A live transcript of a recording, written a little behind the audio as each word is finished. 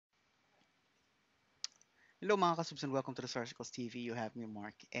Hello mga kasubs and welcome to the Sarsicles TV. You have me,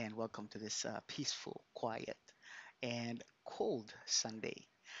 Mark, and welcome to this peaceful, quiet, and cold Sunday.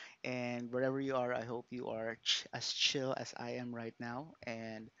 And wherever you are, I hope you are as chill as I am right now,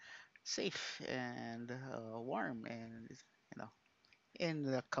 and safe and warm, and know, in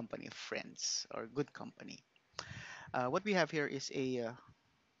the company of friends or good company. What we have here is a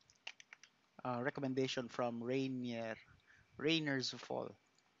recommendation from Rainer's Fall,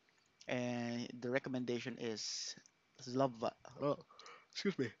 and the recommendation is Love. Oh,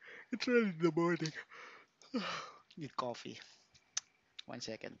 excuse me, it's early in the morning. Need coffee. 1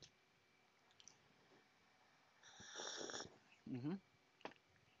 second. hmm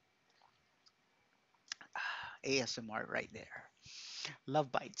ASMR right there.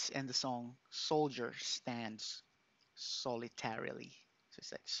 Lovebites and the song Soldier Stands Solitarily. So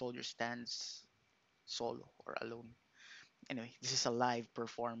it's like Soldier Stands solo or alone. Anyway, this is a live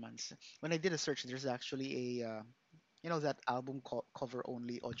performance. When I did a search, there's actually that album cover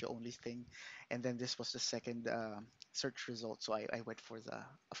only, audio only thing. And then this was the second search result. So I went for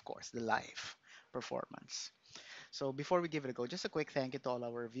of course, the live performance. So before we give it a go, just a quick thank you to all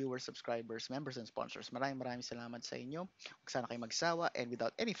our viewers, subscribers, members, and sponsors. Maraming salamat sa inyo. Huwag sana kayo magsawa. And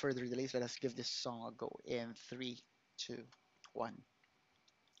without any further delays, let us give this song a go in 3, 2, 1.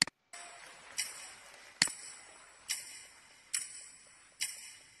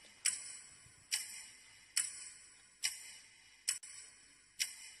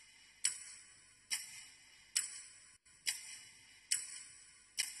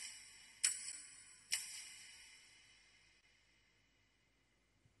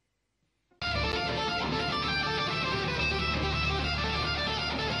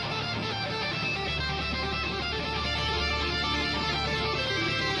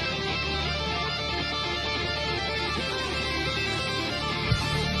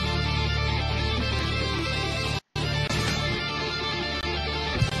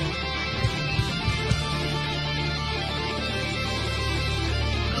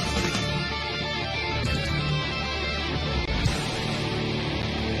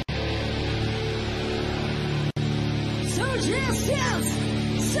 So just yes,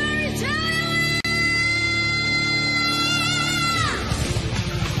 Solitarily!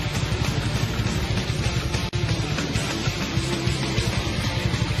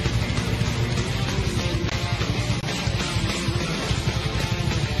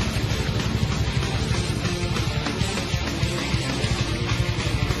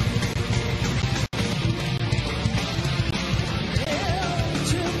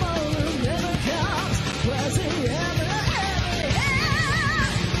 Tomorrow never comes, was it ever, ever, ever?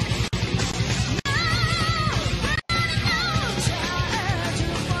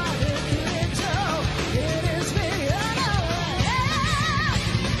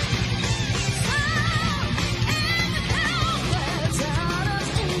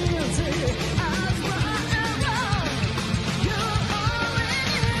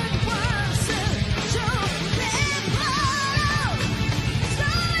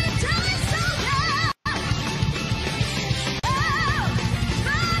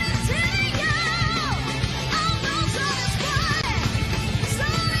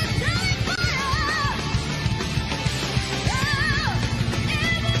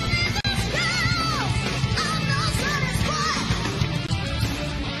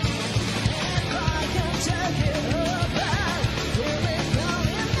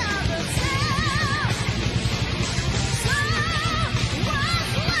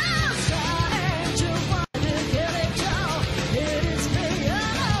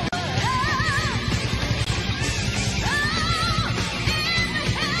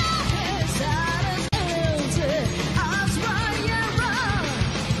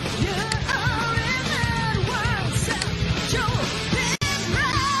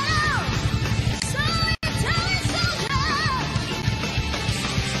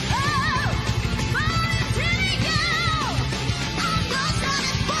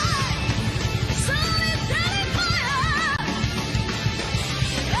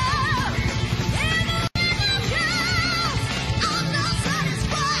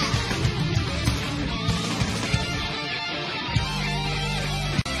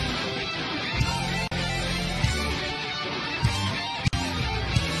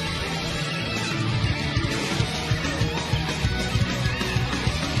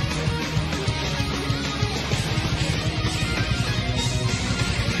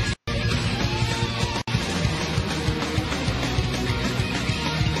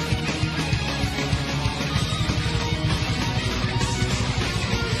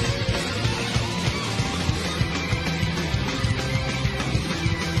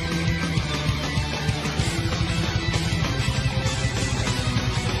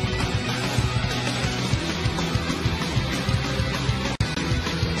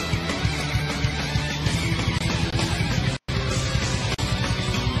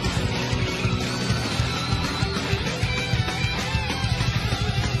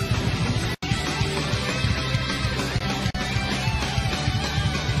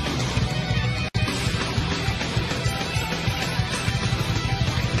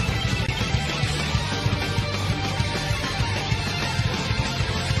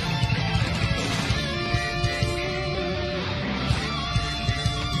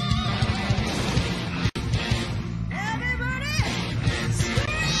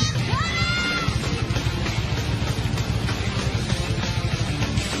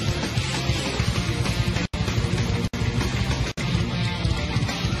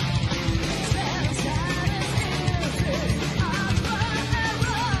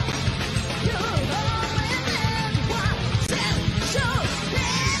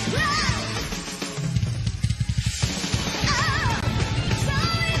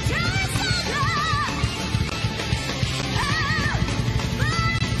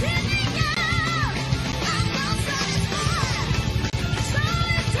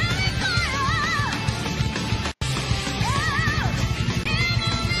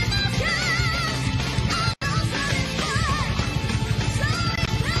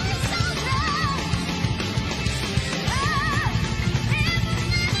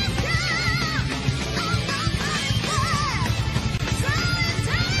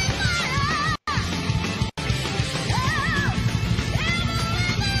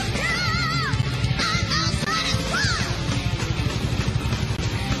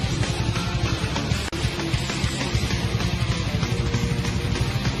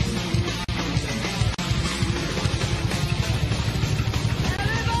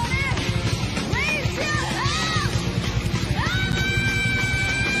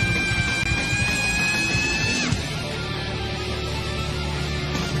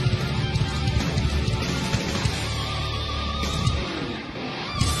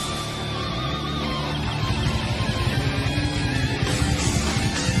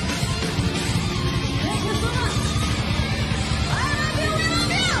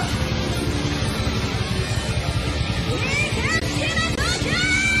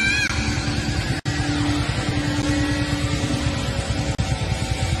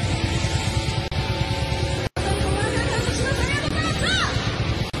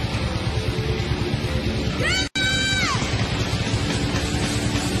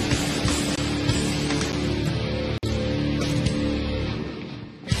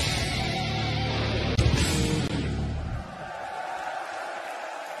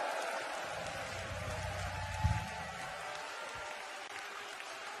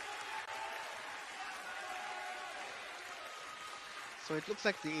 So it looks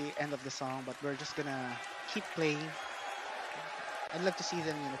like the end of the song, but we're just gonna keep playing. I'd love to see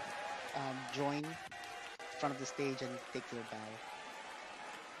them, join in front of the stage and take their bow.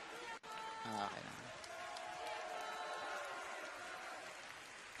 Okay,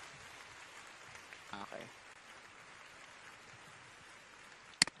 okay.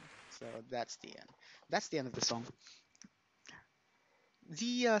 So that's the end. That's the end of the song.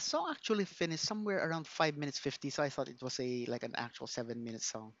 The song actually finished somewhere around 5 minutes 50, so I thought it was a like an actual 7 minute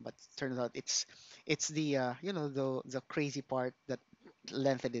song, but turns out it's the the crazy part that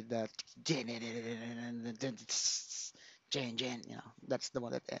lengthened it. The Jen Jen, that's the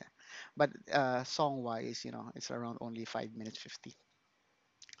one that. But song wise, it's around only 5 minutes 50.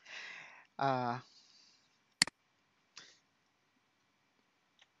 Uh,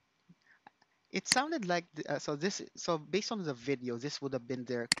 it sounded like so based on the video, this would have been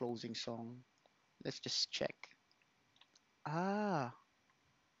their closing song. Let's just check. Ah,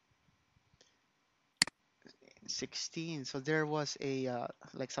 16. So there was a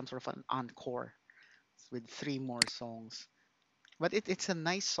like some sort of an encore with three more songs. But it's a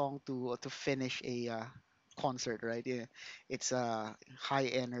nice song to finish a concert, right? Yeah. It's high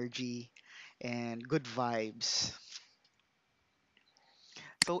energy and good vibes.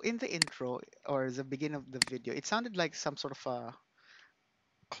 So in the intro or the beginning of the video, it sounded like some sort of a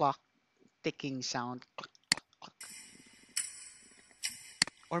clock ticking sound,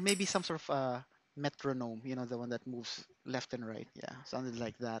 or maybe some sort of a metronome, the one that moves left and right. Yeah, sounded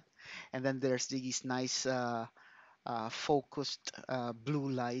like that. And then there's these nice focused blue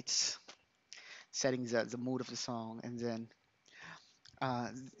lights setting the mood of the song. And then uh,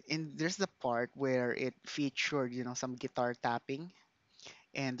 there's the part where it featured some guitar tapping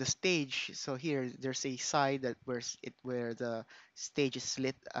and the stage. So here there's a side that where the stage is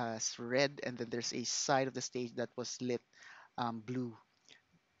lit as red, and then there's a side of the stage that was lit blue.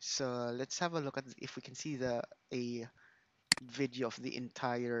 So let's have a look at if we can see the a video of the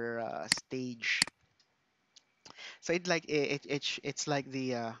entire stage. So it's like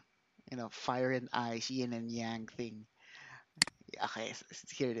the fire and ice, yin and yang thing. Okay,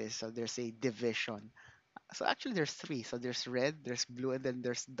 here it is. So there's a division. So actually there's three. So there's red, there's blue, and then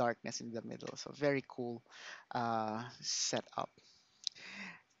there's darkness in the middle. So very cool setup.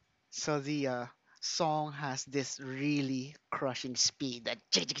 So the song has this really crushing speed that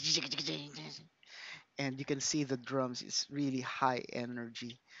and you can see the drums is really high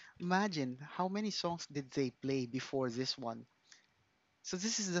energy. Imagine how many songs did they play before this one. So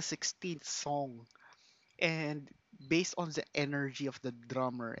this is the 16th song, and based on the energy of the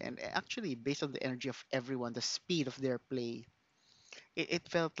drummer and actually based on the energy of everyone, the speed of their play, it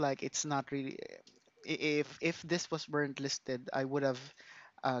felt like it's not really. If this was weren't listed, I would have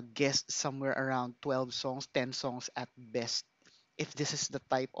guessed somewhere around 12 songs, 10 songs at best. If this is the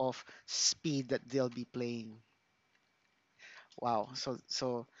type of speed that they'll be playing. Wow.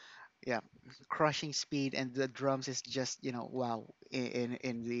 So yeah, crushing speed, and the drums is just wow in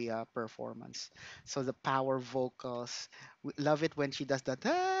the performance. So the power vocals, we love it when she does that.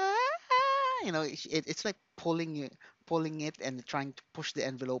 It's like pulling it and trying to push the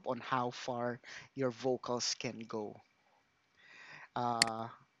envelope on how far your vocals can go. uh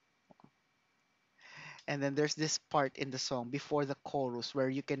and then there's this part in the song before the chorus where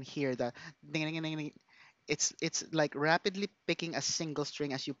you can hear the ding, ding, ding, ding. It's like rapidly picking a single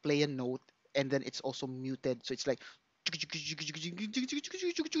string as you play a note, and then it's also muted, so it's like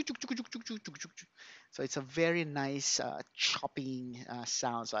so it's a very nice chopping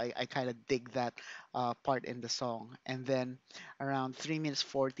sound. So I kind of dig that part in the song. And then around 3 minutes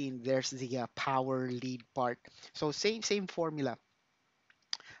 14 there's the power lead part. So same formula,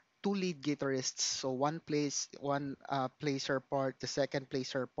 two lead guitarists. So one plays her part, the second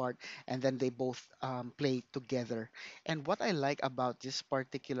plays her part, and then they both play together. And what I like about this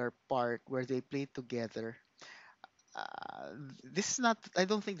particular part where they play together, this is not. I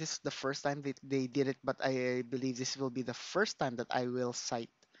don't think this is the first time they did it, but I believe this will be the first time that I will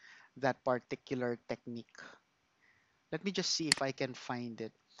cite that particular technique. Let me just see if I can find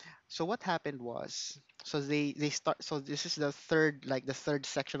it. So what happened was, so they start. So this is the third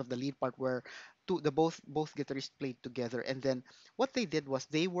section of the lead part where both guitarists played together, and then what they did was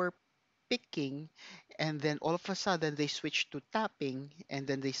they were picking, and then all of a sudden they switched to tapping, and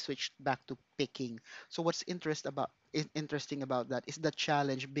then they switched back to picking. So what's interesting about that is the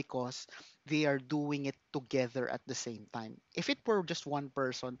challenge, because they are doing it together at the same time. If it were just one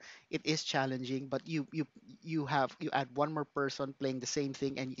person, it is challenging, but you add one more person playing the same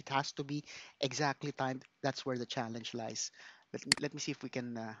thing, and it has to be exactly timed. That's where the challenge lies. Let me see if we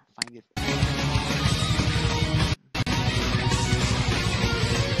can find it.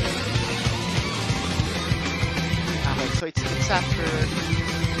 So it's after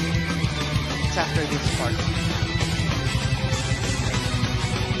this part.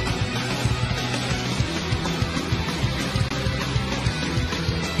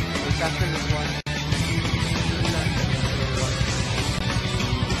 So it's after this one.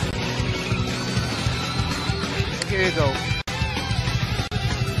 So here you go.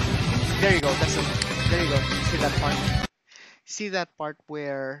 There you go. There you go. See that part? See that part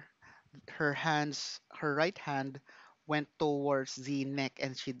where her right hand went towards the neck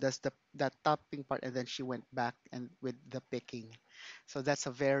and she does that tapping part and then she went back and with the picking. So that's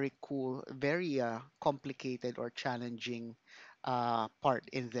a very cool, very complicated or challenging part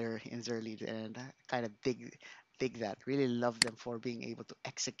in their lead, and I kind of dig that. Really love them for being able to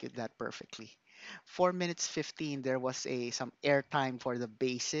execute that perfectly. 4 minutes 15. There was a some airtime for the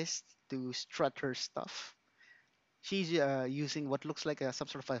bassist to strut her stuff. She's using what looks like some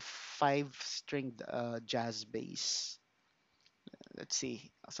sort of a five-stringed jazz bass. Let's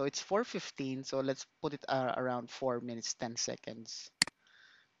see. So it's 4:15. So let's put it around 4 minutes 10 seconds.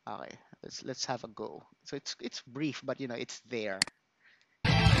 Okay, let's have a go. So it's brief, but it's there.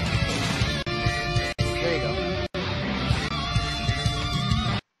 There you go.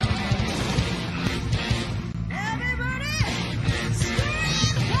 Everybody, scream!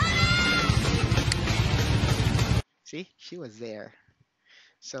 See, she was there.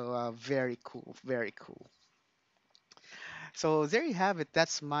 So very cool, very cool. So there you have it.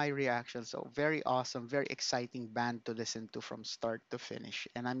 That's my reaction. So very awesome, very exciting band to listen to from start to finish.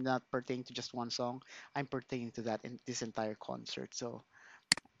 And I'm not pertaining to just one song. I'm pertaining to that in this entire concert. So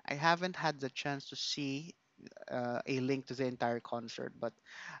I haven't had the chance to see a link to the entire concert, but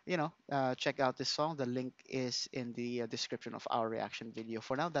check out this song. The link is in the description of our reaction video.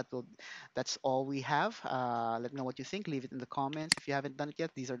 For now, that's all we have. Let me know what you think. Leave it in the comments. If you haven't done it yet,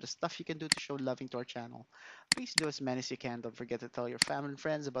 these are the stuff you can do to show loving to our channel. Please do as many as you can. Don't forget to tell your family and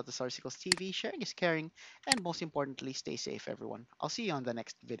friends about the Sarsicles TV. Sharing is caring, and most importantly, stay safe, everyone. I'll see you on the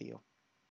next video.